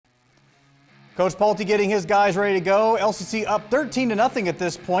Coach Pulte getting his guys ready to go. LCC up 13-0 at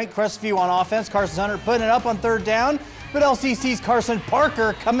this point. Crestview on offense. Carson Hunter putting it up on third down. But LCC's Carson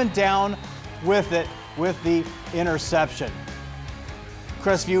Parker coming down with it with the interception.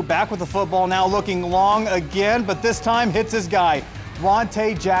 Crestview back with the football now, looking long again, but this time hits his guy,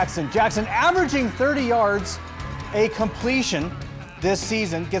 Ronte Jackson. Jackson averaging 30 yards, a completion this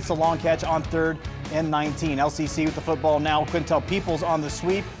season, gets the long catch on 3rd and 19. LCC with the football now. Quintel Peoples on the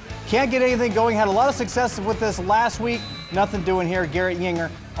sweep. Can't get anything going. Had a lot of success with this last week. Nothing doing here. Garrett Yinger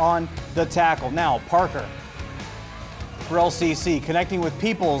on the tackle. Now Parker for LCC, connecting with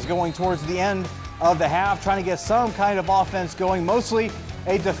Peoples, going towards the end of the half, trying to get some kind of offense going. Mostly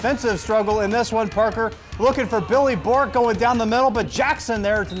a defensive struggle in this one. Parker looking for Billy Bork going down the middle, but Jackson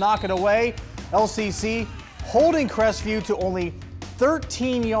there to knock it away. LCC holding Crestview to only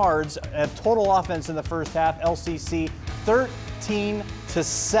 13 yards of total offense in the first half. LCC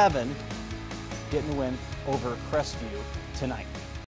 13-7, getting the win over Crestview tonight.